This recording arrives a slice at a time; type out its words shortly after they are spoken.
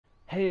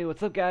Hey,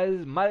 what's up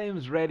guys? My name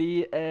is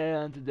Reddy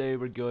and today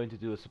we're going to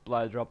do a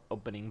supply drop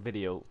opening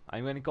video.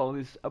 I'm going to call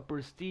this a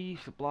Prestige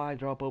supply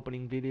drop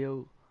opening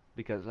video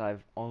because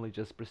I've only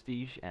just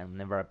Prestige and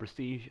never a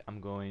Prestige.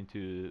 I'm going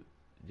to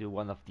do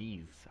one of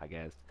these, I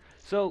guess.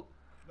 So,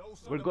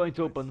 we're going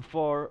to open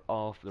 4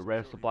 of the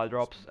rare supply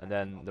drops and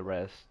then the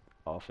rest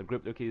of the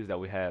crypto keys that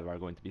we have are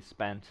going to be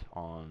spent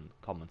on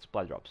common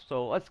supply drops.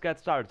 So, let's get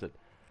started.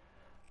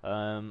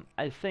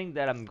 I think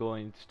that I'm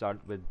going to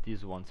start with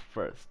these ones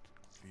first.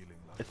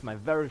 It's my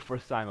very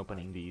first time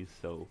opening these,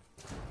 so...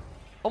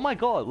 Oh my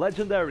god,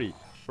 legendary!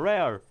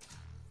 Rare!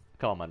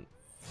 Common.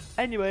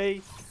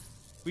 Anyway,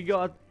 we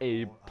got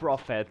a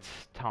Prophet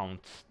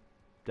Taunt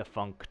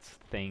defunct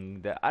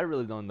thing that I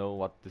really don't know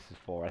what this is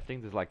for. I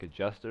think this is like a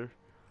Jester.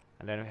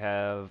 And then we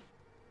have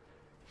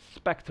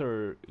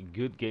Spectre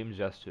Good Game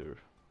Jester.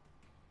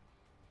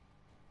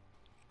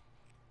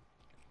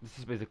 This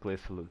is basically a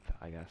salute,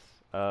 I guess.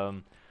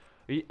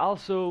 We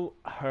also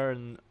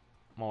earn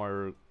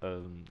more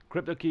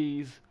crypto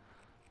keys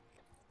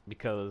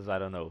because I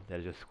don't know,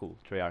 they're just cool.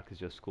 Treyarch is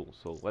just cool,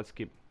 so let's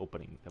keep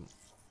opening them.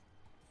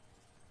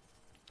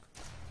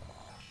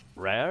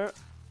 Rare,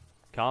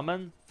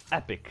 common,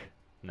 epic.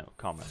 No,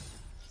 common.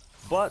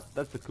 But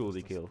that's a cool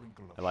decal.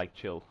 I like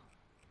chill.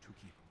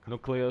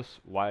 Nucleus,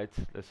 white.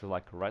 This is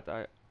like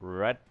reticle,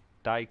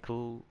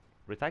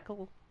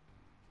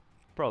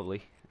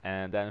 probably.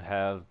 And then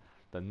have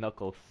the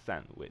knuckle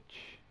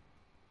sandwich.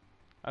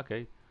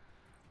 Okay.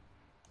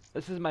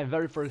 This is my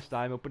very first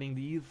time opening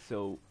these,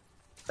 so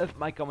if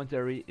my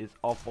commentary is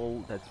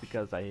awful, that's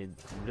because I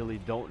really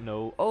don't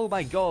know. Oh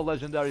my god,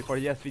 legendary for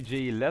the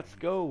SVG, let's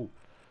go!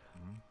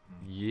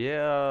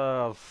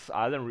 Yes,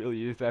 I don't really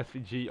use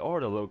SVG or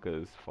the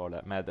Locust for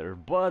that matter,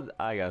 but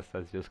I guess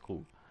that's just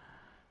cool.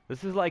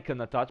 This is like an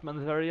attachment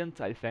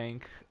variant, I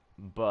think,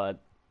 but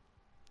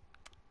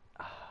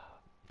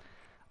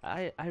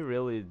I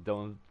really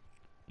don't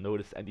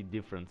notice any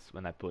difference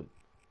when I put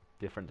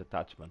different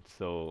attachments,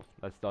 so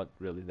that's not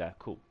really that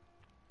cool.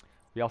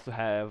 We also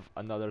have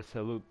another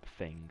salute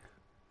thing,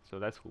 so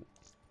that's cool.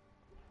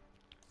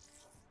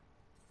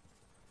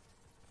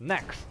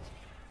 Next,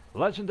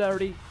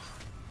 legendary,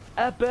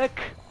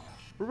 epic,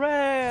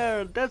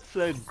 rare. That's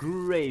a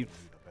great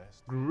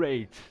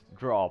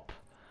drop.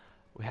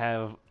 We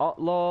have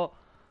outlaw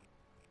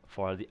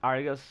for the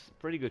Argus,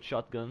 pretty good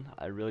shotgun.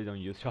 I really don't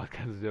use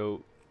shotguns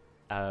though.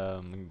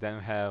 Then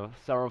we have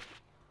Seraph.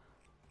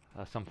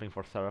 Something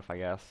for Seraph, I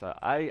guess.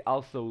 I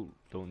also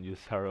don't use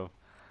Seraph,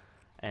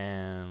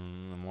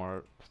 and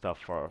more stuff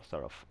for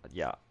Seraph.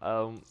 Yeah.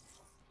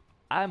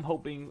 I'm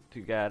hoping to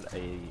get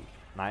a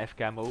knife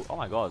camo. Oh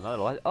my god, another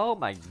light. Oh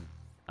my.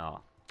 Oh.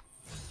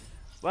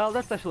 Well,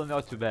 that's actually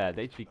not too bad.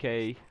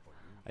 HVK,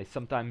 I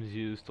sometimes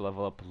use to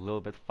level up a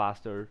little bit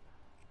faster.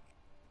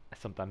 I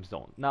sometimes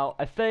don't. Now,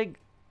 I think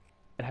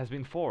it has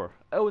been 4.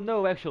 Oh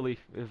no, actually,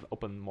 we've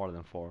opened more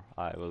than 4.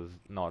 I was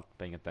not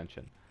paying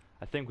attention.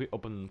 I think we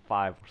opened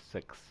 5 or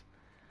 6.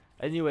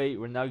 Anyway,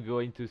 we're now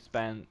going to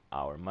spend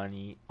our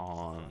money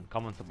on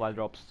common supply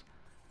drops.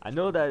 I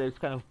know that it's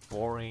kind of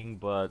boring,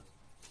 but...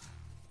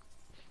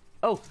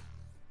 Oh!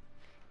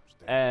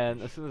 And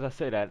as soon as I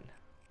say that,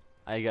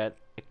 I get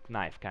a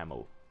knife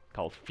camo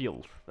called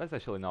Field. That's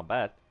actually not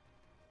bad.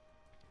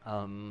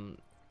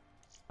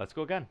 Let's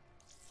go again.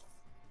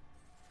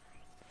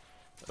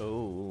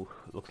 Oh,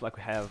 looks like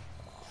we have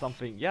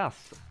something,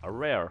 yes, a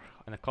rare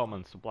and a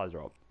common supply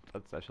drop.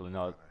 That's actually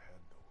not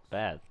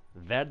bad.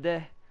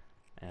 Verde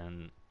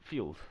and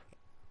field.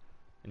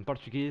 In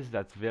Portuguese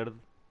that's verde,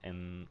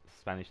 in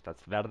Spanish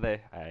that's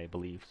verde, I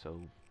believe, so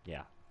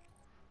yeah.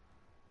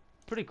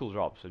 Pretty cool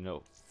drops, you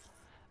know.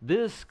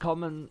 These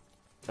common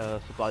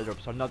supply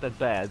drops are not that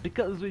bad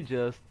because we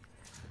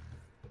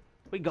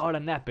got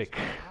an epic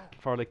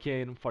for the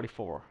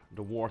KN44,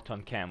 the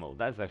Wharton camo.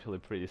 That's actually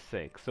pretty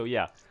sick. So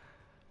yeah,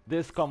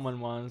 these common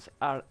ones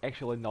are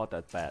actually not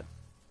that bad.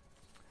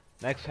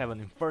 Next, we have an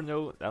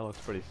Inferno, that looks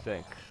pretty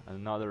sick.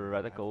 Another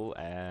Radical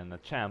and a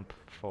Champ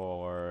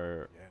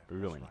for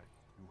Ruin.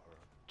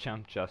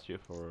 Champ gesture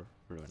for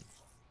Ruin.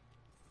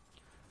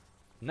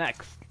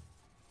 Next,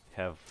 we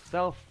have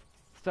Stealth,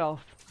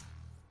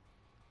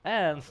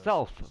 and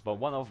Stealth, but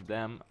one of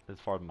them is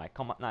for my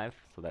combat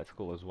knife, so that's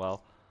cool as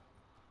well.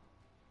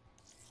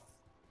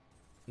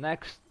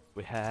 Next,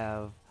 we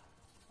have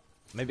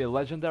maybe a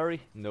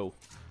legendary? No.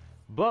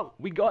 But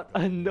we got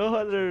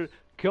another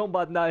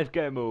combat knife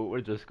camo. We're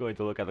just going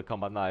to look at the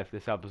combat knife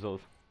this episode,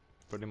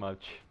 pretty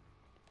much.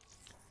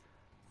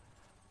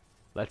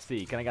 Let's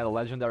see, can I get a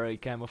legendary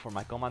camo for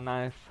my combat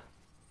knife?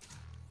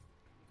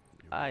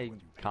 I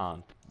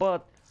can't,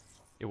 but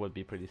it would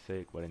be pretty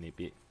sick, wouldn't it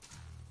be?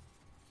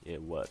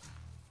 It would.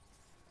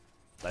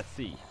 Let's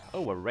see.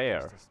 Oh, a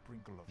rare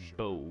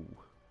bow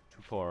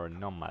for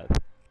Nomad.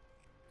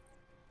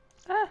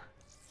 Ah.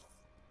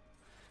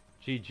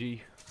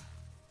 GG.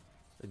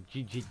 A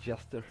GG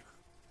Jester.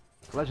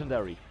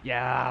 Legendary.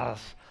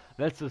 Yes!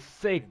 That's a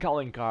sick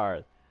calling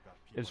card.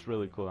 It's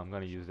really cool. I'm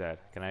gonna use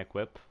that. Can I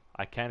equip?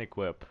 I can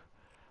equip.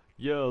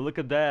 Yo, look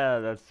at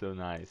that. That's so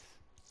nice.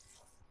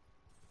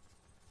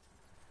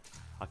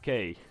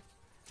 Okay,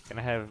 can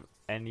I have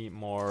any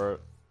more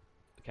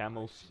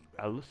camels?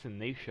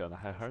 Hallucination,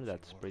 I heard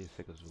that's pretty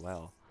sick as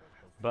well.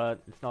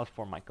 But it's not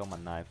for my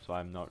command knife, so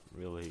I'm not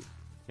really,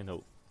 you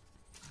know,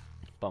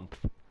 pumped.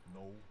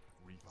 No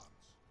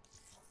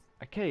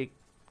refunds. Okay,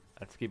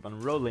 let's keep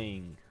on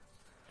rolling.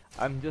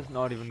 I'm just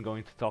not even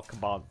going to talk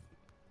about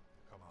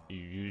Come on.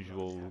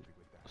 usual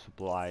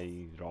supply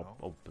drop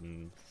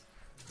open,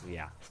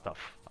 yeah, stuff.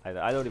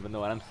 I don't even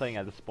know what I'm saying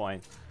at this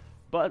point.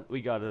 But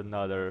we got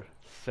another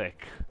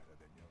sick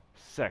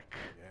Yeah,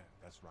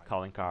 that's right.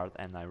 calling card,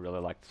 and I really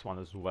like this one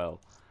as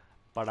well.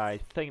 But I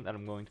think that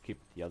I'm going to keep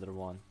the other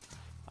one.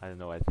 I don't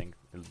know, I think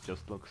it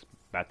just looks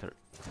better.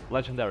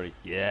 Legendary,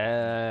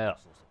 yeah!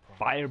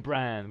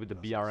 Firebrand with the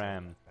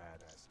BRM.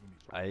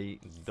 I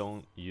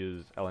don't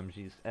use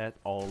LMGs at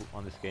all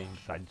on this game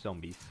besides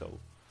zombies, so...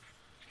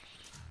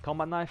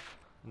 Combat knife?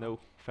 No.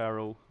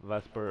 Pharaoh,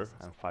 Vesper,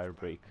 and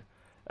Firebreak.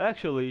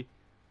 Actually,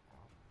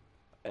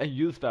 I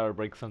use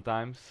Firebreak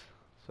sometimes,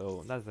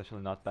 so that's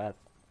actually not bad.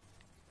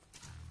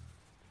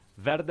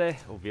 Verde,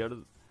 or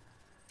Verde,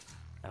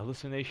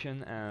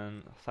 Hallucination,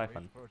 and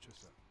Siphon.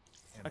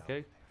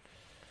 Okay.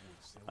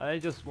 I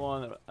just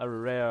want a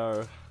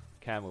rare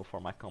camo for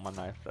my combat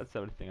knife, that's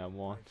everything I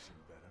want.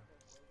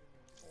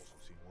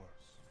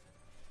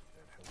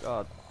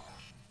 God,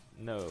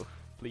 no,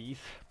 please,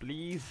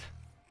 please.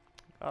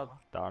 God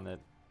darn it.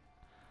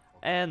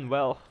 And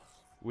well,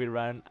 we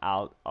ran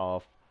out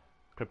of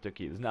crypto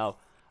keys. Now,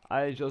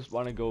 I just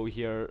want to go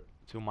here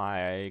to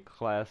my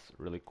class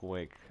really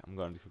quick. I'm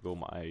going to go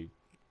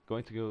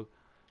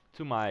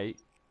to my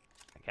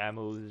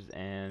camos,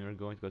 and we're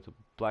going to go to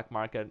black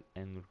market,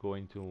 and we're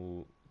going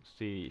to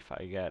see if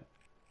I get.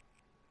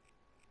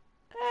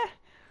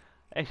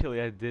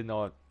 Actually, I did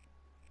not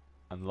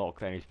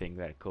unlock anything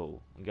that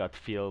cool. I got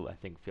Field. I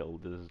think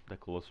Field is the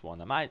coolest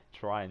one. I might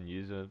try and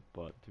use it,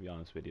 but to be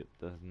honest with you, it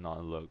does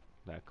not look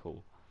that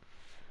cool.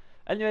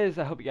 Anyways,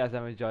 I hope you guys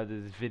have enjoyed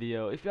this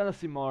video. If you want to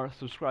see more,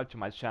 subscribe to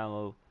my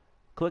channel,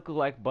 click the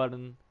like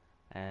button,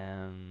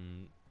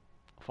 and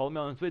follow me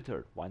on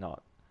Twitter. Why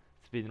not?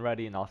 It's been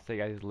Reddy, and I'll see you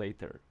guys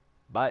later.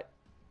 Bye.